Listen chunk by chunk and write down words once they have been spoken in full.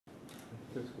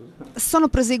Sono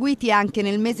proseguiti anche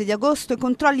nel mese di agosto i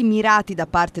controlli mirati da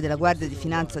parte della Guardia di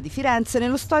Finanza di Firenze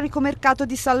nello storico mercato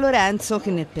di San Lorenzo,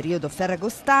 che nel periodo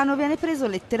ferragostano viene preso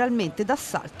letteralmente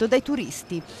d'assalto dai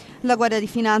turisti. La Guardia di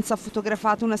Finanza ha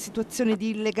fotografato una situazione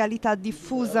di illegalità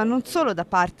diffusa non solo da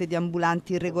parte di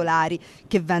ambulanti irregolari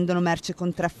che vendono merce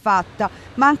contraffatta,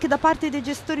 ma anche da parte dei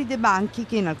gestori dei banchi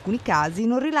che in alcuni casi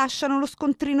non rilasciano lo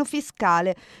scontrino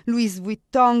fiscale. Louis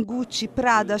Vuitton, Gucci,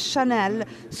 Prada, Chanel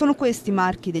sono questi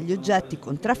marchi degli oggetti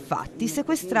contraffatti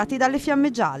sequestrati dalle fiamme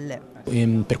gialle.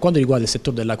 Per quanto riguarda il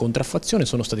settore della contraffazione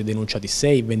sono stati denunciati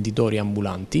 6 venditori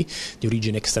ambulanti di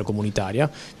origine extracomunitaria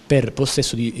per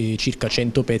possesso di circa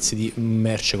 100 pezzi di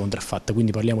merce contraffatta,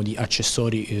 quindi parliamo di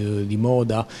accessori di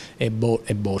moda e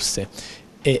borse.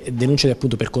 E denunciati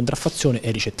appunto per contraffazione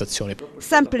e ricettazione.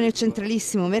 Sempre nel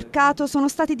centralissimo mercato sono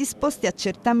stati disposti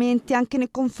accertamenti anche nei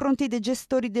confronti dei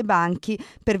gestori dei banchi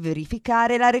per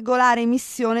verificare la regolare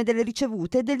emissione delle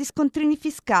ricevute e degli scontrini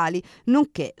fiscali,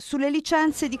 nonché sulle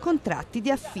licenze di contratti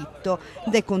di affitto.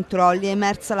 Dai controlli è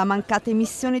emersa la mancata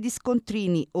emissione di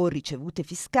scontrini o ricevute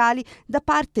fiscali da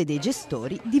parte dei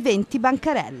gestori di 20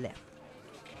 bancarelle.